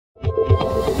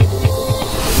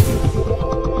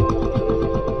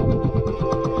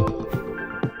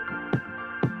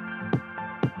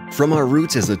From our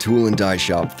roots as a tool and die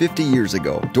shop 50 years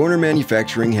ago, Dorner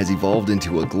Manufacturing has evolved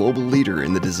into a global leader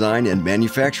in the design and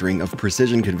manufacturing of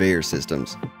precision conveyor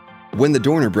systems. When the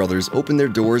Dorner brothers opened their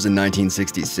doors in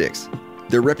 1966,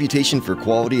 their reputation for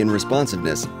quality and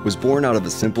responsiveness was born out of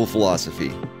a simple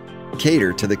philosophy: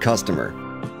 cater to the customer.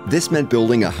 This meant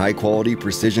building a high-quality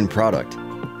precision product,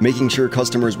 making sure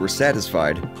customers were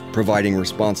satisfied, providing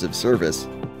responsive service,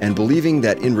 and believing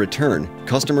that in return,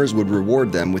 customers would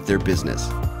reward them with their business.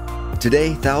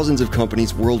 Today, thousands of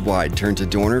companies worldwide turn to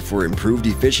Dorner for improved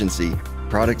efficiency,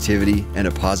 productivity, and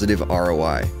a positive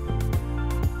ROI.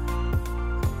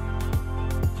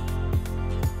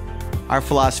 Our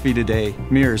philosophy today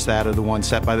mirrors that of the one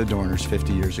set by the Dorners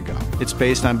 50 years ago. It's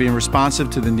based on being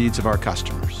responsive to the needs of our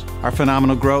customers. Our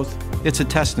phenomenal growth, it's a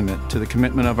testament to the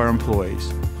commitment of our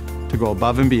employees to go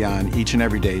above and beyond each and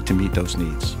every day to meet those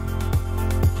needs.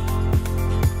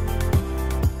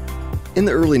 In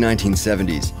the early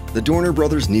 1970s, the Dorner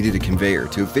brothers needed a conveyor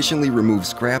to efficiently remove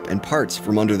scrap and parts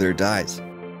from under their dies.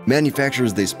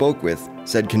 Manufacturers they spoke with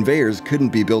said conveyors couldn't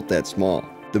be built that small.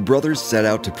 The brothers set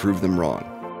out to prove them wrong.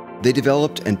 They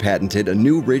developed and patented a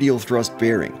new radial thrust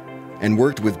bearing and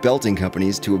worked with belting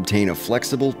companies to obtain a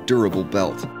flexible, durable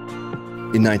belt.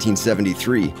 In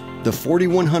 1973, the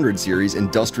 4100 series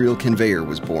industrial conveyor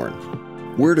was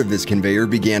born. Word of this conveyor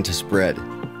began to spread,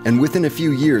 and within a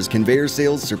few years, conveyor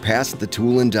sales surpassed the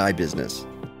tool and die business.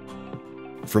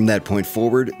 From that point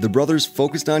forward, the brothers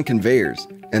focused on conveyors,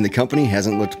 and the company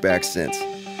hasn't looked back since.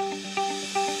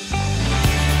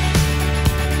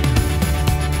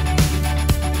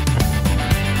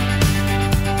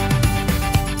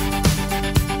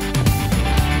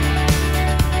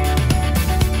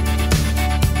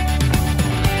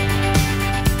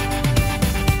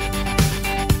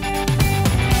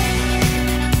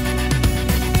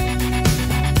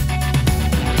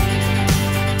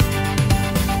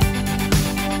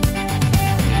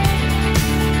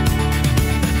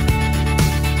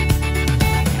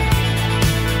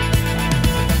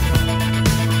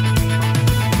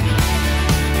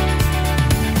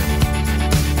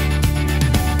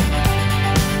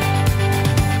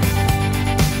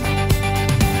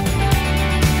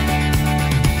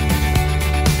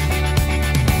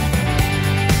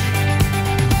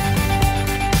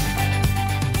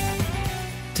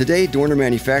 Today, Dorner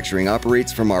Manufacturing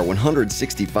operates from our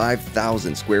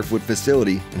 165,000 square foot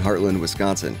facility in Heartland,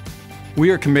 Wisconsin.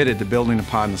 We are committed to building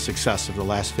upon the success of the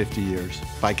last 50 years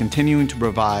by continuing to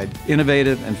provide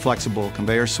innovative and flexible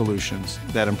conveyor solutions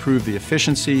that improve the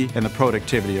efficiency and the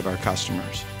productivity of our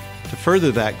customers. To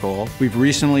further that goal, we've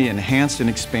recently enhanced and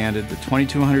expanded the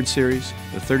 2200 series,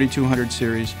 the 3200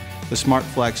 series, the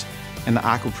SmartFlex, and the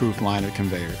AquaProof line of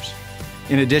conveyors.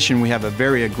 In addition, we have a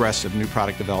very aggressive new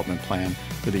product development plan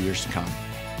for the years to come.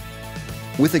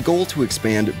 With a goal to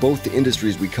expand both the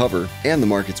industries we cover and the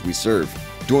markets we serve,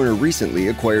 Dorner recently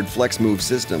acquired FlexMove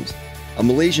Systems, a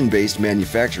Malaysian-based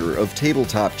manufacturer of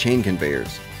tabletop chain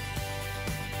conveyors,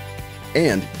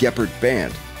 and Geppert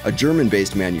Band, a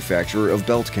German-based manufacturer of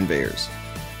belt conveyors.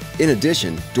 In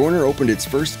addition, Dorner opened its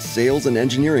first sales and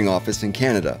engineering office in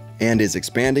Canada and is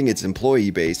expanding its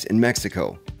employee base in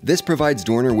Mexico. This provides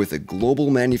Dorner with a global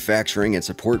manufacturing and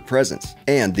support presence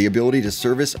and the ability to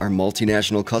service our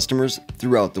multinational customers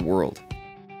throughout the world.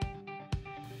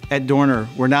 At Dorner,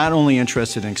 we're not only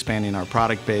interested in expanding our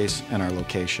product base and our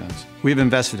locations. We've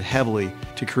invested heavily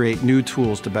to create new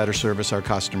tools to better service our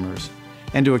customers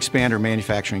and to expand our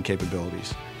manufacturing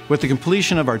capabilities. With the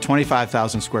completion of our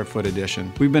 25,000 square foot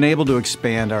addition, we've been able to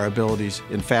expand our abilities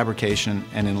in fabrication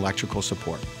and in electrical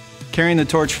support. Carrying the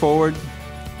torch forward,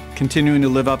 continuing to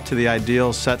live up to the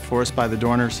ideals set for us by the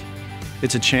Dorners,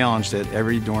 it's a challenge that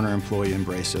every Dorner employee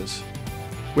embraces.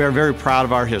 We are very proud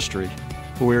of our history,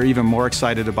 but we are even more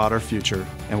excited about our future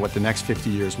and what the next 50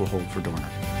 years will hold for Dorner.